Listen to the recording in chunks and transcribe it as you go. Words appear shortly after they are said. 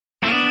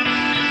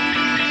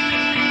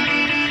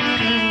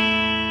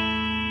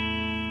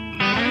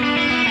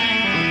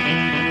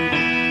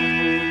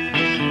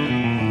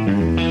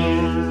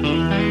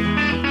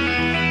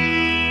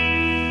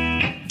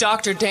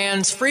Dr.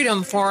 Dan's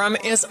Freedom Forum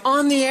is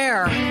on the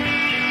air.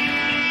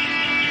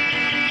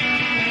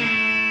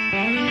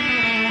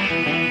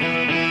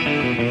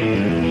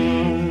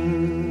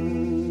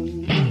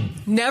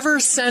 Never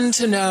send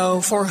to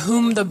know for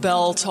whom the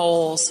bell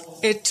tolls.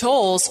 It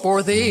tolls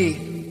for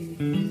thee.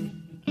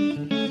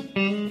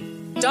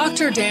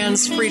 Dr.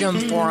 Dan's Freedom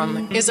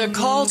Forum is a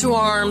call to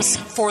arms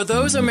for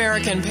those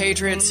American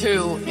patriots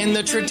who, in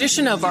the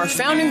tradition of our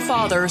founding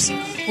fathers,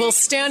 will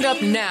stand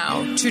up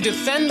now to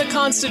defend the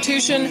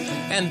Constitution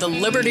and the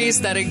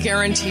liberties that it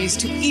guarantees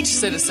to each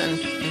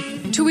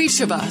citizen, to each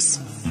of us.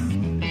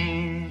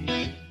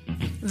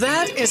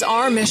 That is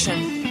our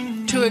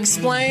mission, to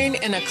explain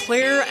in a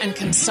clear and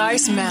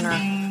concise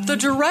manner the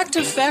direct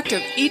effect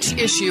of each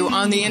issue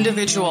on the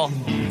individual,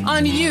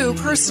 on you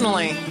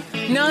personally,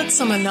 not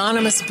some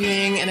anonymous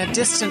being in a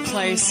distant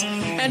place,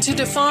 and to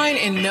define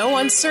in no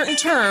uncertain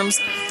terms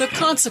the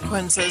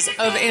consequences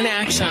of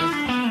inaction.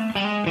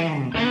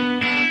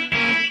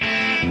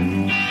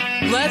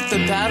 Let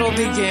the battle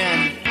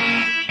begin.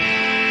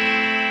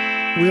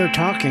 We are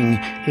talking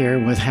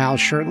here with Hal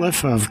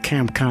Shurtleff of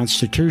Camp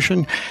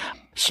Constitution.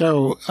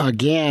 So,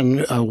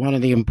 again, one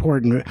of the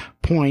important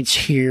points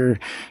here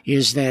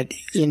is that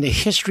in the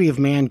history of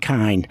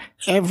mankind,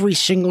 every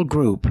single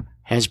group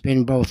has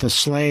been both a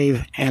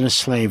slave and a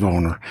slave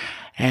owner.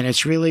 And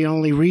it's really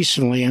only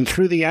recently and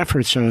through the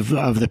efforts of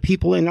the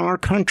people in our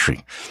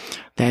country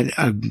that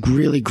a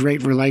really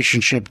great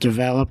relationship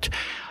developed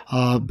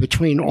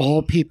between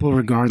all people,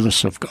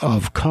 regardless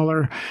of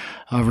color,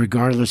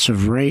 regardless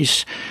of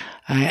race.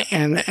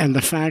 And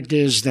the fact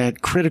is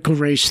that critical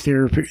race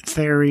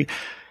theory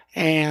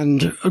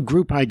and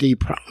group ID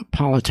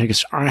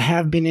politics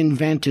have been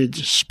invented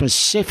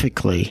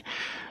specifically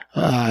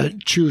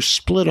to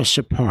split us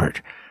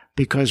apart.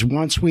 Because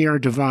once we are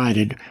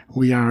divided,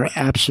 we are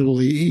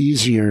absolutely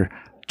easier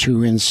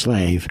to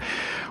enslave.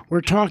 We're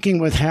talking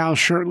with Hal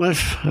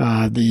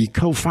Shurtleff, the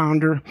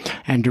co-founder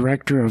and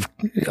director of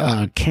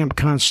Camp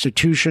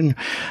Constitution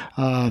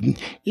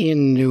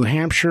in New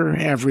Hampshire.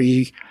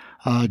 Every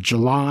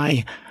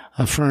July,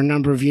 for a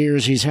number of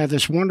years, he's had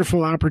this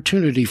wonderful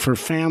opportunity for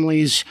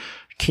families,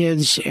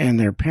 kids, and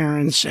their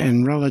parents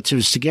and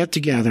relatives to get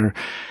together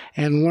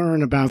and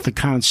learn about the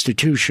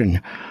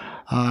Constitution.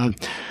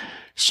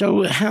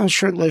 So, Hal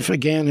Shurtleff,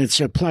 again,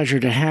 it's a pleasure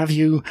to have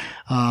you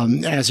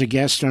as a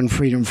guest on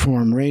Freedom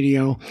Forum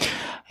Radio.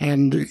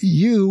 And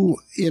you,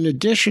 in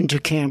addition to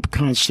Camp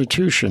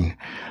Constitution,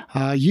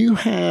 you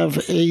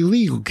have a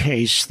legal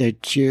case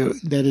that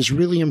is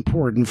really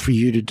important for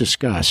you to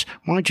discuss.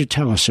 Why don't you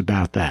tell us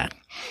about that?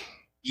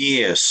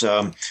 Yes.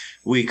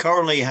 We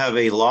currently have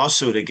a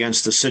lawsuit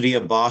against the city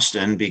of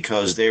Boston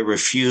because they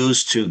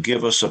refused to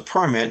give us a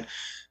permit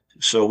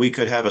so we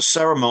could have a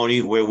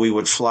ceremony where we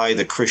would fly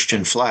the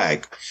Christian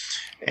flag.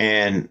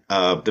 And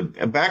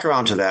the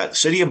background to that,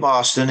 City of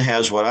Boston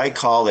has what I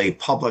call a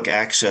public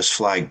access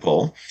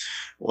flagpole.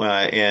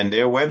 And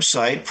their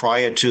website,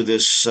 prior to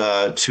this,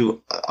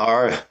 to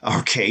our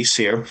case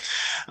here,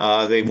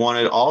 they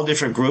wanted all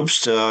different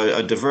groups,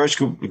 diverse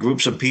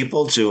groups of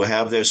people to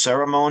have their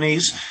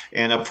ceremonies.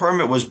 And a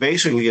permit was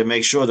basically to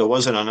make sure there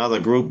wasn't another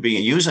group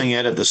using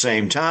it at the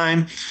same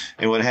time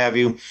and what have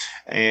you.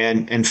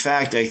 And in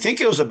fact, I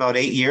think it was about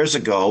 8 years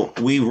ago,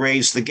 we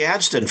raised the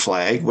Gadsden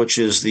flag, which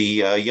is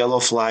the yellow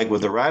flag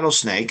with the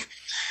rattlesnake.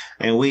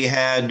 And we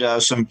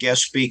had some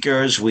guest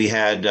speakers. We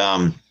had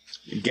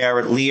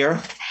Garrett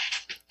Lear,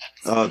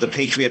 the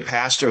Patriot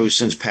pastor who's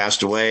since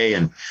passed away.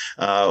 And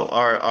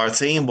our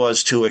theme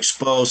was to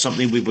expose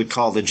something we would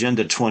call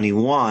Agenda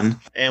 21.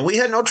 And we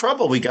had no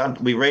trouble.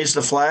 We raised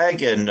the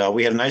flag and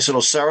we had a nice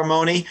little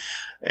ceremony.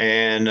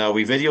 And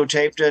we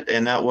videotaped it,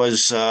 and that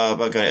was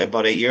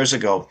about 8 years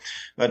ago.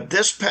 But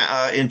this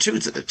in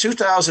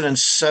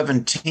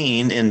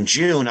 2017, in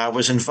June, I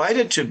was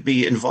invited to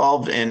be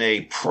involved in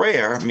a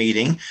prayer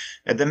meeting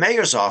at the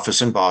mayor's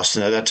office in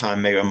Boston. At that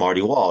time, Mayor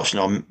Marty Walsh.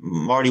 Now,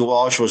 Marty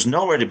Walsh was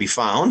nowhere to be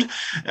found.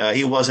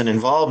 He wasn't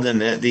involved in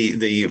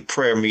the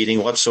prayer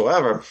meeting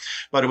whatsoever.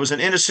 But it was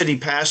an inner city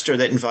pastor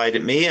that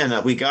invited me, and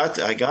I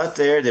got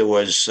there. There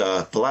was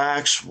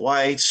blacks,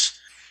 whites,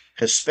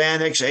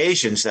 Hispanics,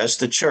 Asians. That's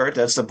the church.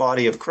 That's the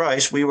body of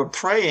Christ. We were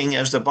praying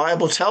as the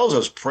Bible tells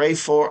us, pray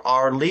for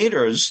our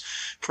leaders,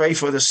 pray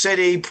for the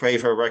city, pray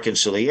for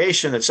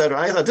reconciliation, etc.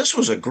 I thought this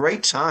was a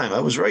great time.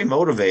 I was very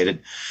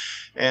motivated.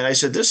 And I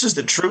said, this is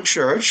the true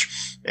church.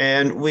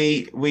 And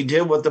we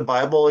did what the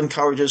Bible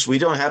encourages. We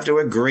don't have to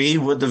agree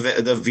with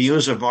the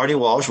views of Marty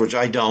Walsh, which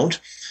I don't.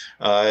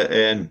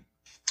 But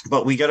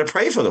we got to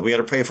pray for them. We got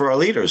to pray for our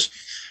leaders.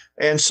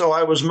 And so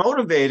I was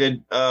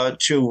motivated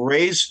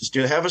to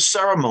have a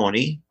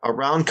ceremony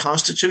around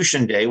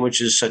Constitution Day, which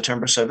is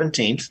September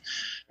 17th,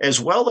 as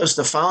well as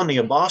the founding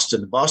of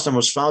Boston. Boston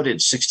was founded in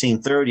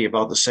 1630,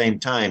 about the same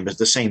time, but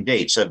the same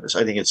date. So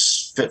I think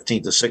it's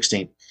 15th to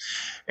 16th.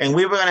 And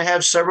we were going to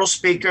have several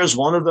speakers.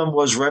 One of them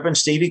was Reverend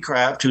Stevie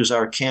Kraft, who's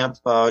our camp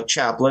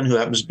chaplain, who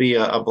happens to be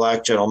a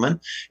black gentleman.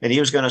 And he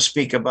was going to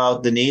speak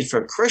about the need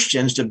for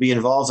Christians to be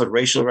involved with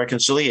racial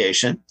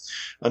reconciliation.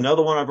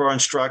 Another one of our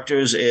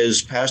instructors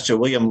is Pastor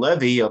William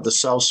Levy of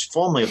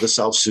formerly of the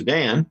South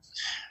Sudan.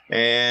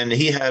 And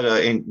he had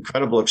an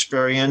incredible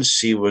experience.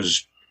 He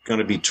was going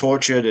to be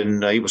tortured,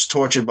 and he was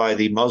tortured by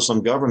the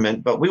Muslim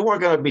government. But we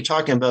weren't going to be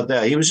talking about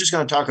that. He was just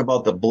going to talk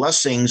about the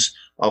blessings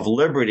of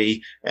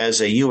liberty as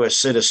a U.S.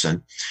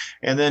 citizen.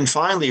 And then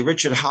finally,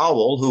 Richard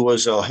Howell, who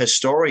was a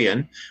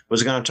historian,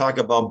 was going to talk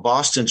about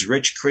Boston's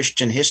rich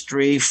Christian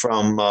history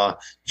from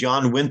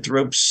John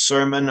Winthrop's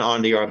sermon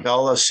on the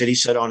Arbella, City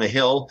Set on a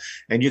Hill.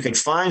 And you can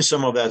find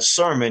some of that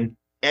sermon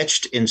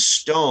etched in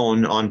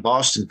stone on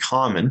Boston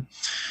Common,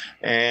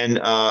 and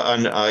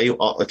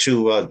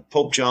to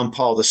Pope John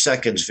Paul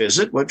II's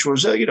visit, which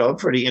was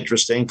pretty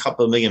interesting. A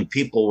couple of million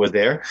people were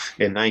there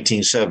in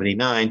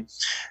 1979.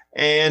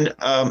 And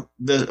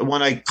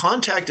when I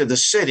contacted the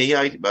city,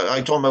 I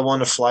told them I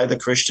wanted to fly the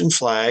Christian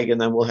flag,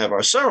 and then we'll have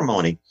our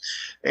ceremony.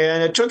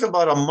 And it took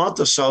about a month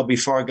or so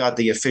before I got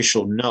the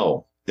official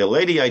no. The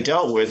lady I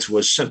dealt with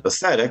was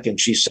sympathetic, and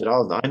she said,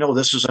 "Oh, I know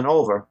this isn't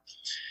over."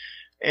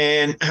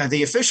 And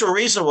the official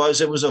reason was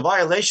it was a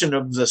violation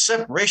of the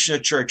separation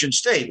of church and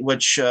state,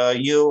 which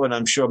you and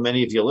I'm sure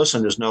many of your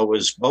listeners know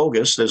is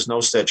bogus. There's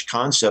no such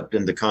concept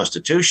in the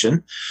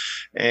Constitution.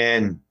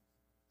 And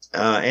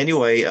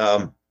anyway,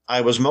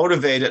 I was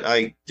motivated.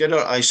 I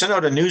sent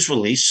out a news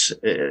release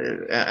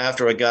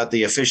after I got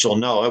the official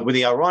no. But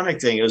the ironic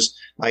thing is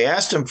I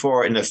asked him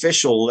for an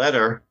official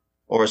letter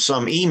or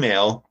some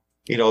email,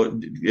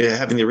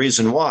 having the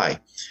reason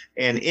why.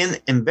 And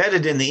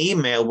embedded in the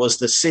email was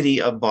the city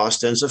of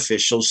Boston's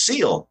official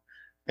seal.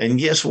 And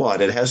guess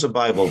what? It has a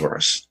Bible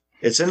verse.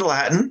 It's in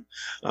Latin.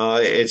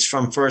 It's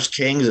from 1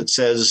 Kings. It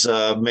says,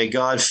 may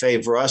God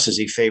favor us as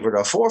he favored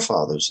our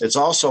forefathers. It's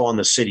also on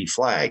the city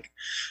flag.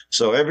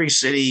 So every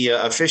city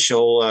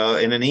official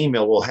in an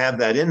email will have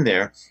that in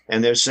there.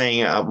 And they're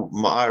saying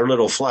our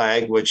little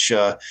flag, which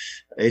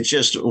it's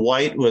just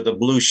white with a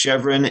blue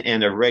chevron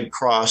and a red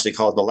cross. They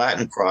call it the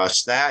Latin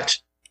cross. That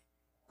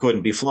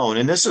couldn't be flown.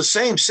 And this is the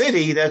same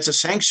city that's a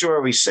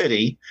sanctuary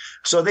city.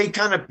 So they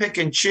kind of pick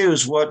and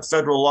choose what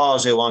federal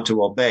laws they want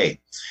to obey.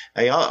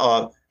 I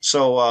got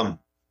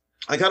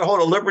a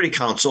hold of Liberty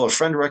Counsel. A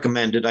friend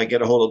recommended I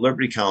get a hold of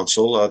Liberty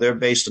Counsel. They're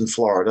based in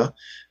Florida.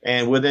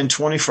 And within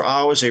 24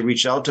 hours, they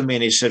reached out to me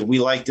and they said, we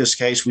like this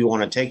case. We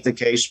want to take the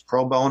case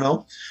pro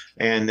bono.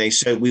 And they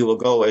said, we will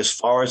go as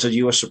far as the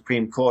U.S.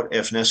 Supreme Court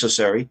if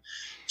necessary.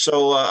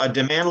 So a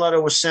demand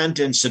letter was sent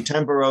in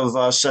September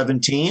of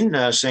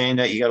 17 saying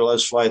that you got to let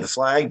us fly the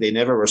flag. They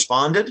never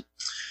responded.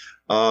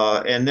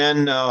 And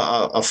then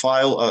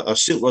a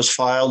suit was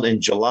filed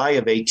in July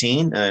of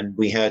 18, and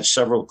we had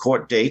several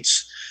court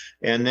dates.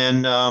 And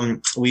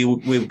then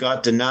we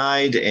got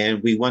denied,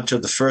 and we went to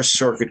the First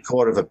Circuit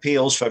Court of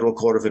Appeals, Federal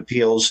Court of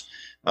Appeals.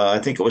 I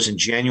think it was in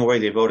January.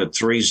 They voted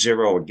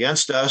 3-0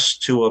 against us.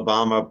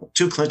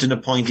 Two Clinton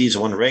appointees,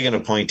 one Reagan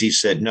appointee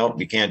said, nope,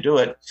 you can't do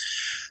it.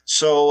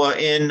 So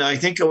I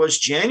think it was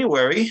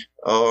January,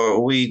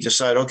 we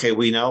decided, okay,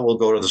 we'll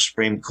go to the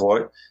Supreme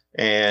Court.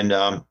 And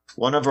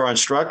one of our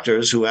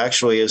instructors, who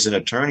actually is an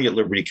attorney at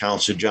Liberty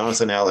Counsel,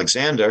 Jonathan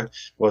Alexander,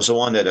 was the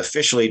one that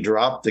officially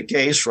dropped the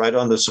case right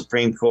on the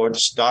Supreme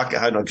Court's docket.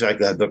 I don't know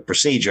exactly the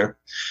procedure.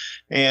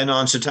 And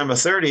on September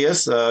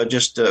 30th,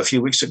 just a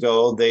few weeks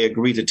ago, they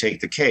agreed to take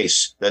the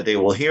case, that they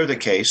will hear the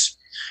case.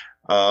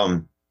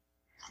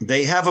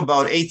 They have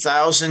about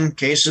 8,000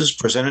 cases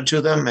presented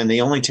to them, and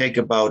they only take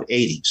about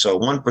 80, so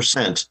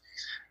 1%.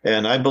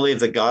 And I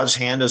believe that God's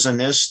hand is in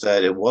this,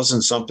 that it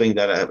wasn't something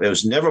that it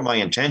was never my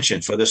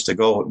intention for this to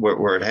go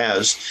where it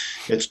has.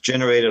 It's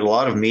generated a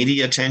lot of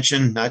media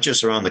attention, not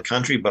just around the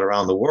country, but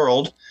around the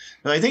world.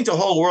 And I think the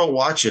whole world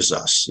watches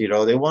us.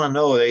 They want to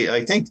know.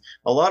 I think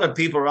a lot of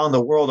people around the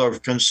world are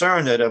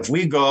concerned that if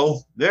we go,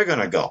 they're going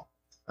to go.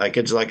 Like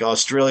it's like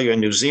Australia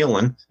and New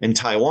Zealand and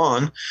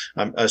Taiwan,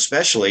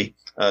 especially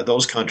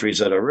those countries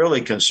that are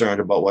really concerned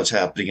about what's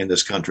happening in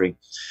this country.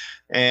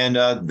 And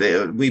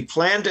we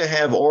plan to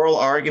have oral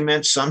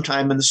arguments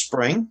sometime in the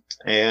spring.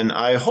 And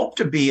I hope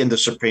to be in the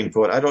Supreme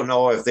Court. I don't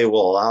know if they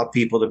will allow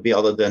people to be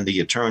other than the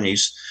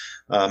attorneys.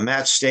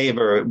 Matt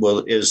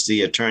Staver is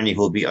the attorney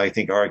who will be, I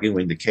think,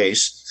 arguing the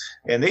case.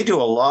 And they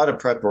do a lot of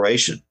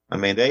preparation. I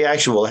mean, they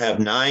actually will have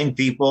 9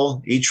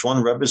 people, each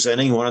one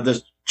representing one of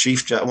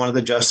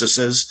the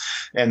justices,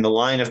 and the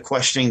line of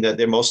questioning that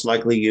they most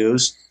likely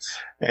use.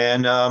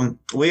 And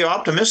we are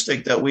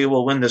optimistic that we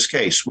will win this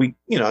case.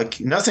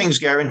 Nothing's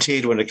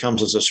guaranteed when it comes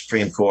to the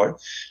Supreme Court.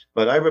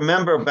 But I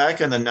remember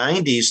back in the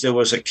 90s, there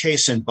was a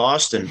case in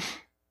Boston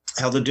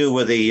held to do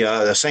with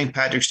the St.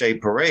 Patrick's Day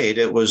parade.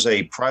 It was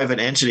a private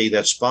entity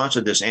that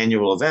sponsored this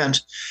annual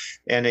event,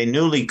 and a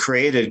newly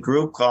created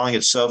group calling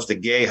itself the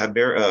Gay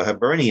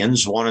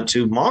Hibernians wanted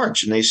to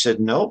march, and they said,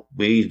 "No,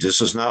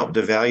 this is not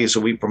the values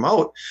that we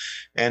promote."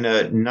 And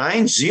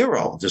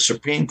 9-0, the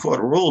Supreme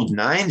Court ruled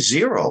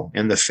 9-0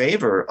 in the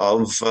favor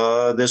of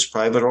this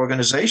private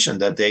organization,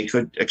 that they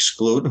could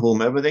exclude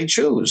whomever they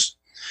choose.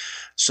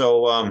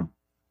 So,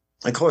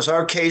 of course,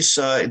 our case,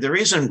 the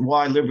reason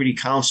why Liberty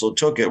Counsel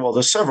took it, well,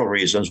 there's several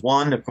reasons.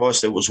 One, of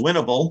course, it was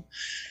winnable.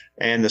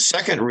 And the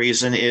second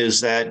reason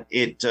is that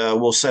it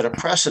will set a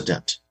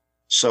precedent.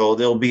 So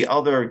there'll be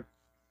other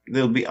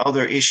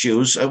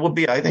issues. It will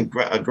be, I think,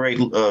 a great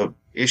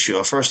issue,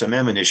 a First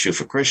Amendment issue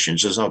for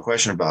Christians. There's no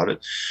question about it.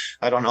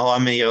 I don't know how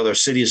many other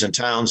cities and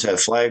towns have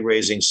flag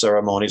raising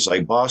ceremonies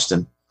like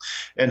Boston.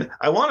 And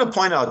I want to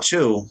point out,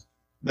 too,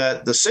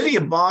 that the city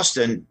of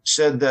Boston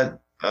said that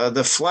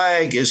the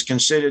flag is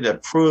considered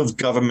approved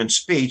government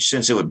speech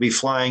since it would be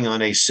flying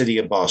on a City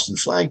of Boston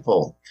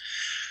flagpole.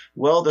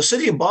 Well, the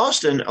city of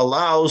Boston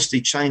allows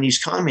the Chinese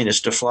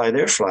communists to fly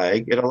their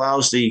flag. It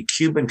allows the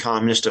Cuban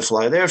communists to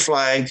fly their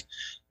flag.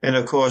 And,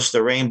 of course,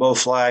 the rainbow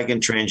flag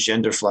and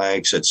transgender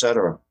flags,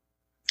 etc.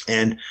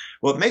 And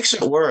what makes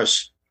it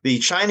worse, the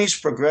Chinese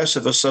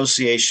Progressive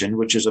Association,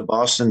 which is a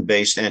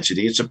Boston-based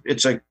entity,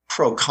 it's a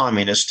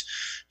pro-communist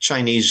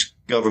Chinese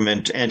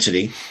government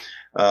entity.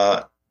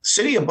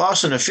 City of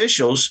Boston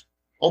officials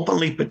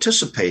openly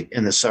participate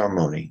in the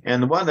ceremony.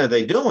 And what are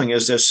they doing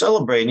is they're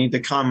celebrating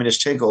the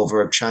communist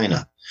takeover of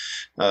China.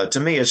 To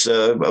me, it's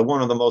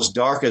one of the most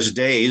darkest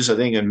days, I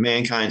think, in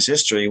mankind's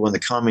history when the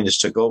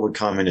communists took over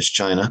communist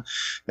China.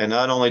 And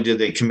not only did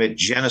they commit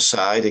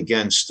genocide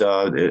against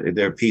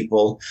their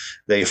people,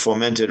 they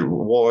fomented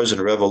wars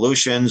and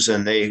revolutions,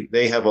 and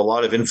they have a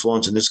lot of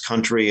influence in this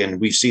country.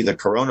 And we see the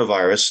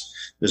coronavirus.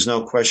 There's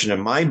no question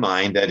in my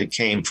mind that it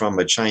came from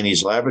a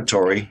Chinese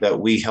laboratory that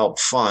we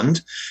helped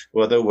fund,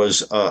 whether it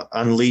was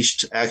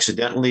unleashed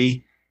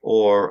accidentally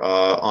or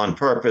on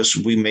purpose,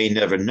 we may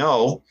never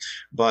know.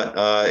 But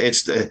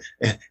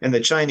and the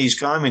Chinese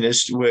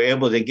communists were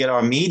able to get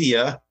our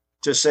media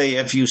to say,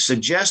 if you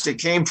suggest it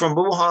came from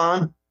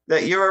Wuhan,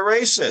 that you're a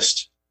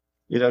racist.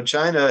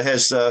 China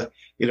has,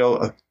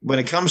 when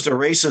it comes to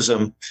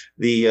racism,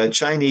 the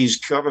Chinese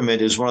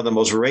government is one of the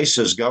most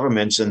racist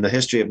governments in the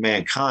history of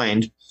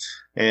mankind.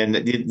 And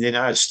the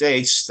United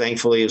States,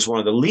 thankfully, is one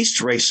of the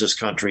least racist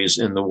countries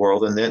in the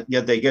world. And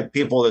yet they get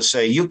people that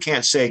say, you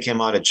can't say it came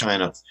out of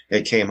China.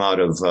 It came out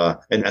of,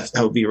 and that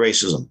would be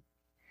racism.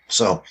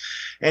 So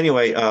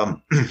anyway,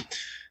 and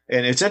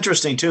it's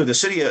interesting, too.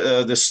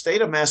 The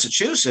state of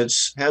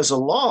Massachusetts has a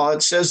law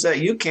that says that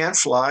you can't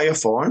fly a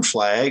foreign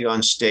flag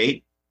on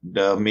state,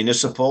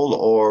 municipal,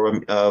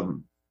 or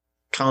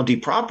county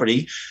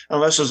property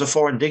unless there's a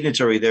foreign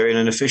dignitary there in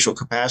an official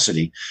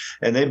capacity.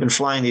 And they've been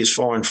flying these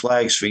foreign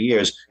flags for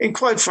years. And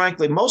quite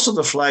frankly, most of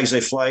the flags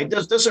they fly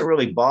doesn't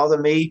really bother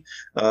me.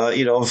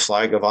 A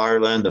flag of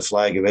Ireland, a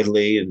flag of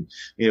Italy, and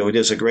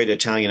there's a great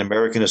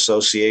Italian-American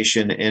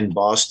association in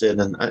Boston.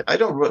 And I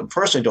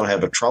personally don't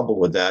have a trouble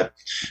with that.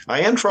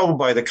 I am troubled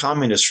by the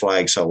communist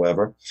flags,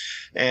 however.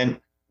 And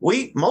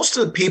most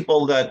of the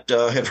people that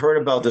have heard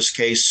about this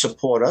case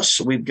support us.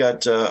 We've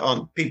got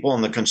people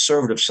on the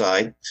conservative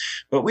side,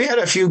 but we had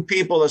a few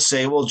people that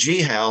say, well,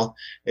 gee, Hal,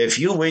 if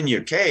you win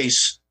your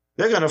case,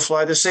 they're going to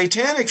fly the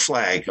satanic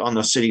flag on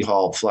the City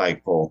Hall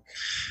flagpole.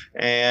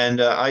 And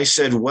I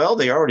said, well,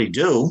 they already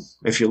do.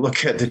 If you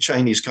look at the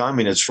Chinese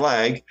Communist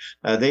flag,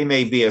 they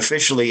may be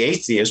officially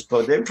atheist,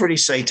 but they're pretty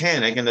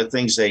satanic in the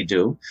things they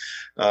do.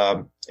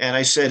 And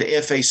I said,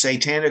 if a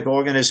satanic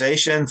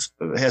organization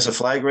has a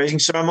flag raising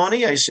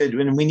ceremony, I said,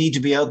 we need to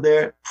be out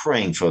there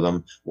praying for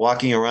them,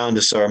 walking around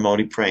the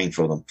ceremony, praying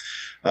for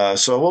them.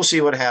 So we'll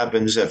see what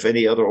happens if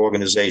any other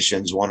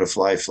organizations want to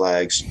fly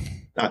flags.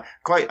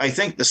 I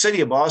think the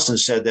city of Boston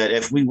said that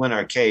if we win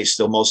our case,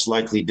 they'll most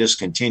likely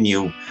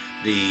discontinue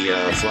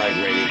the flag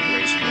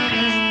raising.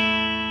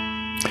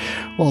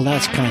 Well,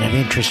 that's kind of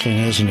interesting,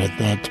 isn't it?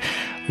 That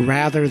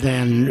rather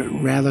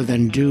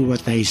than do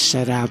what they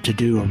set out to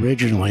do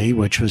originally,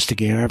 which was to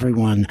give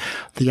everyone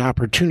the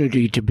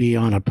opportunity to be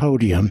on a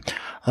podium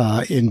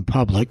in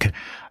public,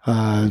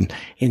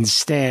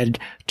 instead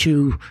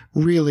to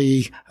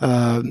really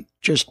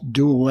just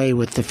do away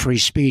with the free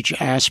speech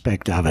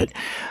aspect of it.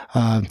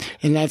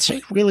 And that's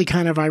really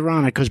kind of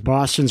ironic because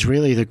Boston's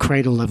really the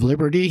cradle of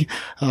liberty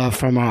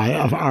from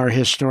our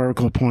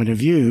historical point of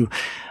view.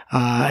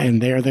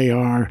 And there they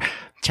are,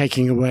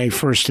 taking away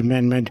First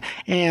Amendment,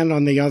 and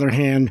on the other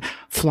hand,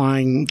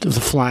 flying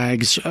the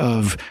flags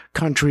of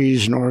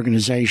countries and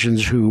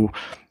organizations who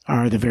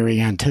are the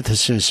very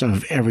antithesis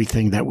of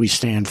everything that we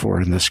stand for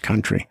in this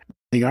country.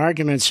 The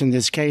arguments in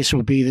this case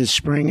will be this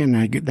spring,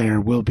 and there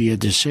will be a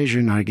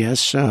decision, I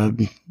guess,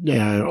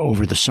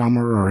 over the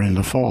summer or in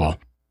the fall.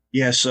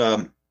 Yes.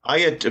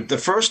 The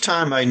first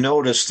time I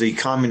noticed the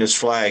communist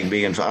flag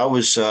I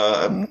was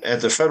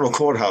at the federal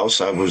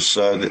courthouse. I was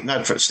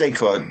not for state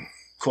court.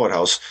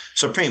 courthouse,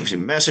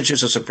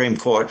 Massachusetts Supreme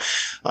Court.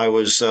 I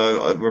was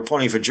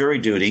reporting for jury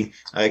duty.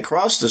 I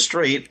crossed the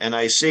street and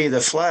I see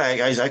the flag.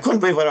 I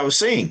couldn't believe what I was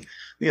seeing.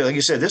 Like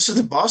you said,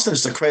 Boston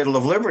is the cradle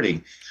of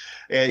liberty.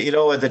 And,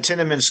 at the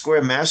Tiananmen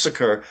Square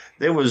massacre,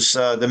 there was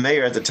the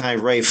mayor at the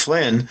time, Ray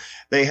Flynn.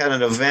 They had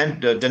an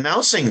event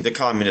denouncing the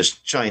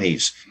communist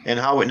Chinese and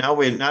how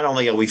not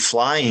only are we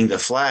flying the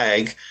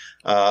flag,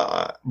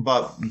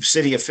 but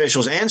city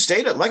officials and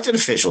state elected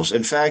officials.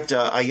 In fact,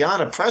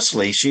 Ayanna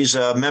Pressley, she's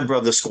a member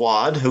of the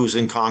Squad who's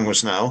in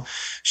Congress now.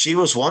 She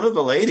was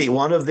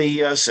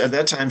at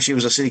that time, she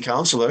was a city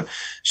councilor.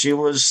 She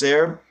was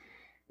there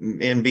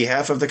in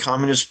behalf of the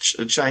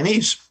communist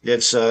Chinese.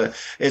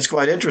 It's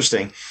quite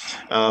interesting.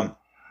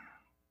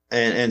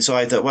 And so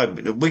I thought, well,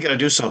 we got to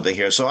do something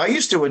here. So I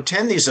used to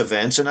attend these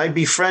events, and I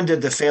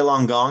befriended the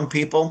Falun Gong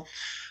people.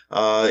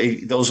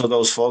 Those are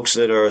those folks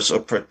that are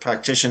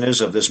practitioners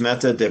of this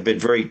method. They've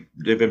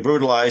been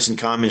brutalized in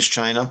communist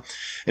China.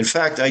 In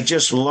fact, I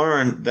just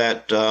learned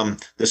that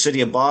the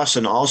city of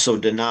Boston also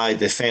denied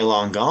the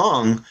Falun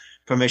Gong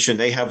permission.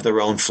 They have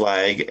their own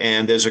flag,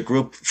 and there's a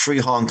group, Free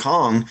Hong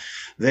Kong.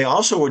 They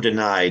also were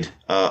denied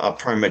a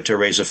permit to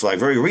raise a flag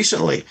very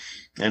recently.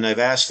 And I've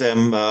asked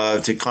them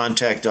to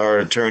contact our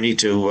attorney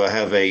to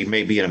have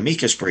maybe an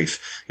amicus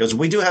brief, because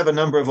we do have a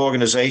number of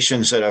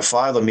organizations that have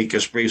filed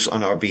amicus briefs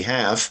on our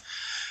behalf.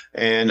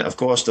 And of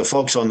course, the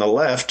folks on the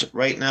left,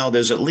 right now,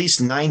 there's at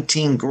least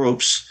 19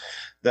 groups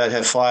that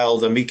have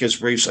filed amicus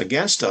briefs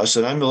against us.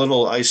 And I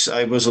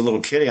was a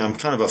little kidding. I'm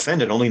kind of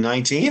offended. Only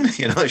 19?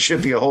 There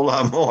should be a whole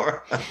lot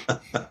more.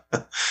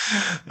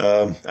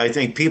 I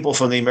think People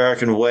from the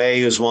American Way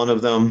is one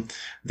of them.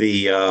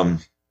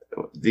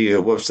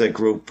 What's that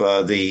group?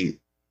 The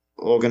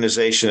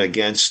Organization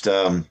Against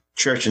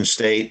Church and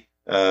State,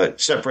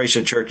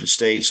 Separation of Church and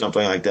State,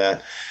 something like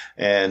that.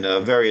 And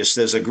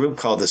there's a group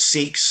called the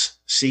Sikhs.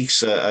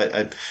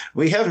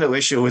 We have no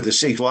issue with the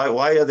Sikhs.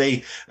 Why are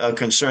they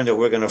concerned that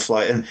we're going to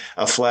fly in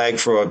a flag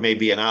for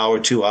maybe an hour,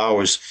 2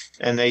 hours?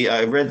 And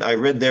I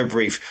read their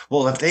brief.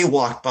 Well, if they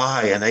walked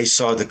by and they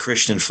saw the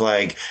Christian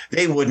flag,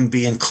 they wouldn't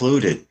be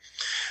included.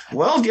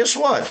 Well, guess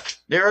what?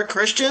 There are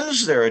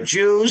Christians, there are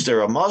Jews,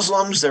 there are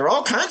Muslims, there are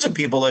all kinds of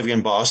people living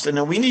in Boston,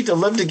 and we need to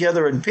live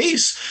together in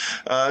peace.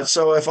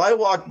 So if I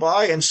walked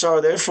by and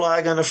saw their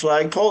flag on a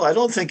flagpole, I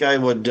don't think I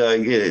would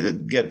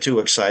get too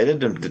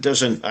excited. And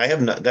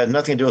that had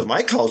nothing to do with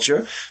my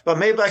culture, but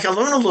maybe I can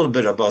learn a little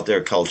bit about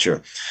their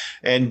culture.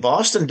 And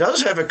Boston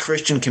does have a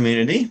Christian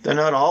community. They're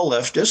not all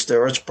leftists.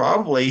 It's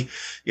probably,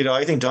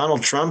 I think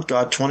Donald Trump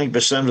got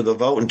 20% of the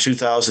vote in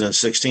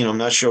 2016. I'm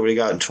not sure what he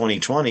got in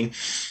 2020.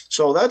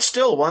 So that's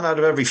still 1 out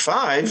of every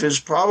 5 is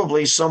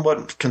probably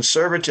somewhat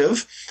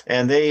conservative,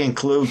 and they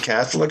include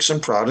Catholics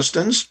and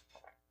Protestants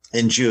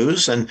and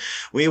Jews. And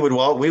we would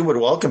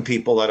welcome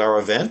people at our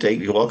event.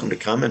 You're welcome to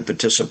come and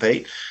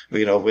participate.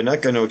 We're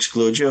not going to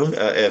exclude you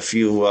if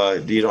you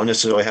don't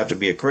necessarily have to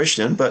be a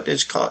Christian, but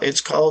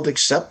it's called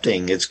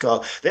accepting.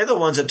 They're the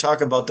ones that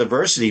talk about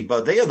diversity,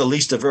 but they are the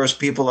least diverse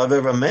people I've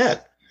ever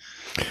met.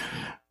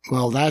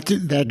 Well,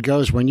 that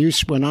goes when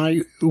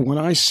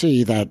I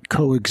see that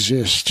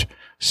coexist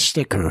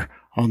sticker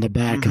on the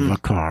back of a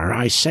car,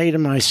 I say to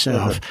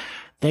myself,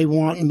 they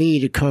want me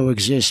to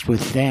coexist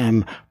with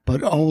them,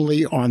 but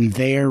only on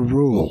their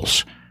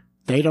rules.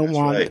 They don't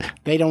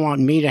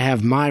want me to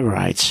have my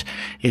rights.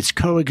 It's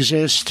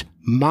coexist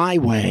my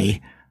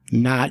way,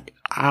 not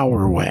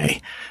our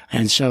way.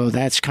 And so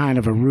that's kind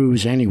of a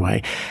ruse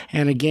anyway.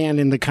 And again,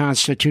 in the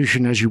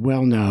Constitution, as you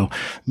well know,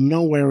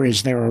 nowhere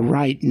is there a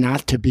right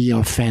not to be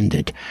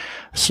offended.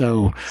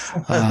 So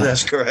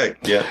that's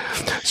correct. Yeah.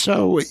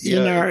 So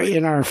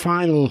in our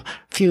final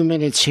few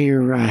minutes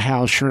here,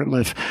 Hal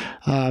Shurtleff,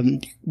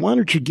 why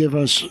don't you give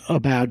us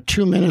about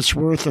 2 minutes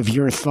worth of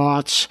your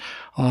thoughts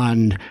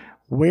on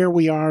where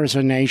we are as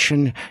a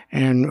nation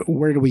and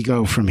where do we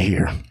go from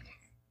here?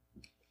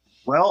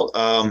 Well,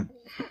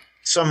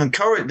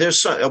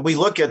 we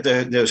look at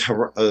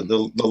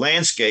the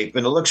landscape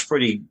and it looks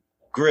pretty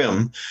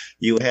grim.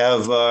 You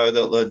have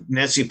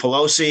Nancy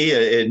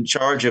Pelosi in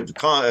charge of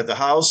the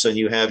House, and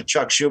you have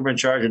Chuck Schumer in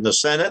charge of the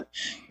Senate,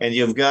 and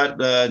you've got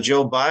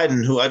Joe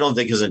Biden, who I don't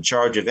think is in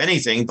charge of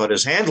anything, but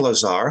his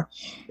handlers are.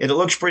 And it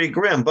looks pretty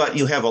grim, but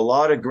you have a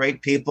lot of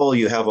great people.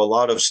 You have a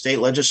lot of state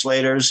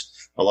legislators.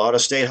 A lot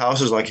of state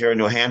houses, like here in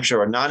New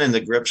Hampshire, are not in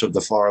the grips of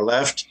the far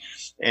left.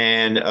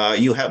 And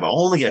you have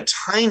only a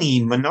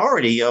tiny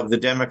minority of the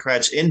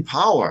Democrats in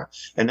power.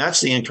 And that's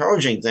the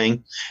encouraging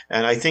thing.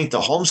 And I think the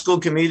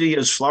homeschool community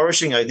is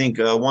flourishing. I think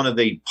one of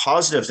the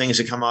positive things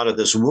that come out of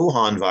this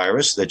Wuhan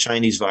virus, the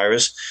Chinese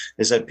virus,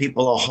 is that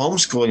people are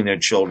homeschooling their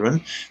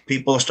children.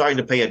 People are starting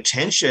to pay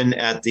attention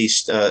at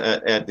these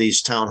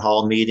town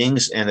hall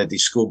meetings and at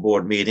these school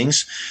board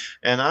meetings.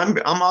 And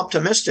I'm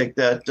optimistic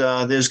that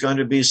there's going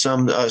to be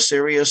some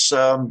serious,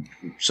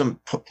 some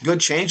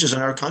good changes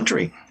in our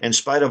country, in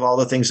spite of all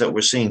the things that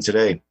we're seeing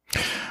today.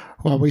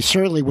 Well, we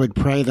certainly would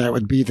pray that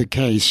would be the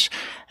case.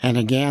 And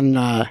again,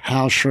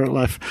 Hal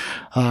Shurtleff,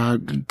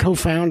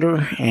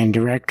 co-founder and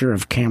director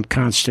of Camp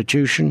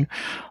Constitution,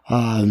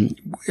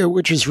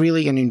 which is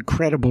really an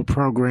incredible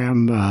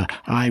program.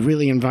 I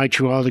really invite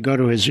you all to go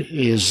to his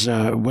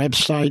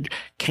website,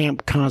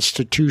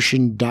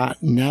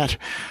 campconstitution.net.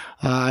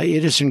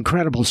 It is an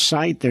incredible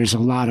site. There's a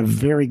lot of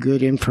very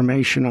good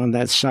information on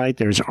that site.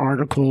 There's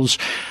articles.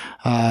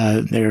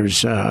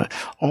 There's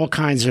all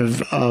kinds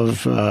of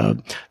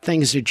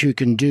things that you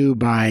can do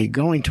by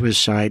going to his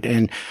site.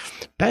 And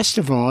best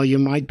of all, you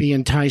might be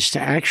enticed to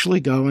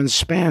actually go and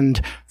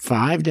spend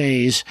 5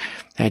 days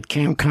at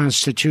Camp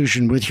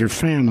Constitution with your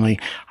family.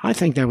 I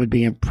think that would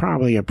be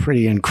probably a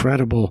pretty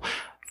incredible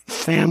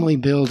family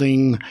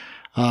building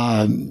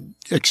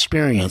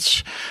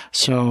experience.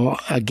 So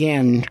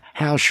again,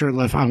 Hal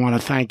Shurtleff, I want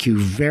to thank you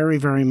very,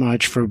 very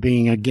much for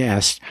being a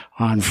guest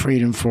on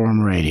Freedom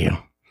Forum Radio.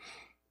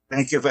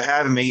 Thank you for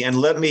having me. And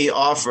let me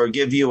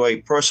give you a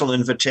personal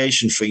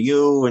invitation for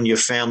you and your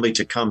family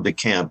to come to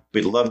camp.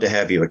 We'd love to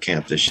have you at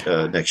camp this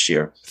next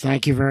year.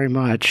 Thank you very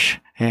much.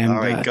 And all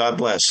right, God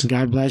bless.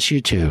 God bless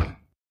you too.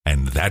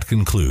 And that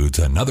concludes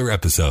another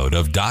episode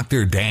of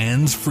Dr.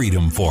 Dan's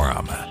Freedom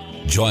Forum.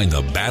 Join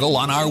the battle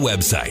on our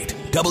website,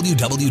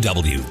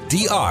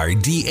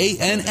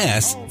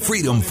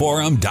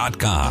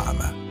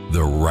 www.drdansfreedomforum.com.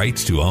 The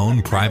rights to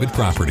own private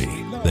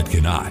property that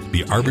cannot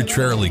be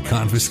arbitrarily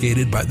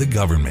confiscated by the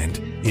government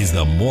is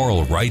the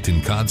moral right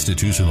and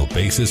constitutional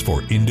basis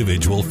for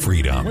individual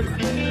freedom.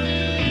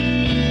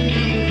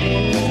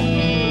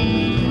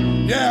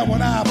 Yeah,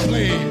 when I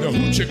play the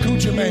Hoochie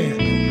Coochie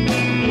Man,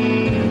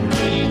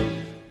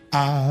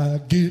 I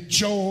get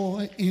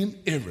joy in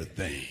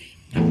everything.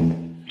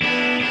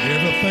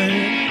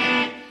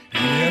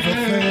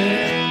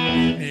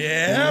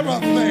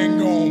 Everything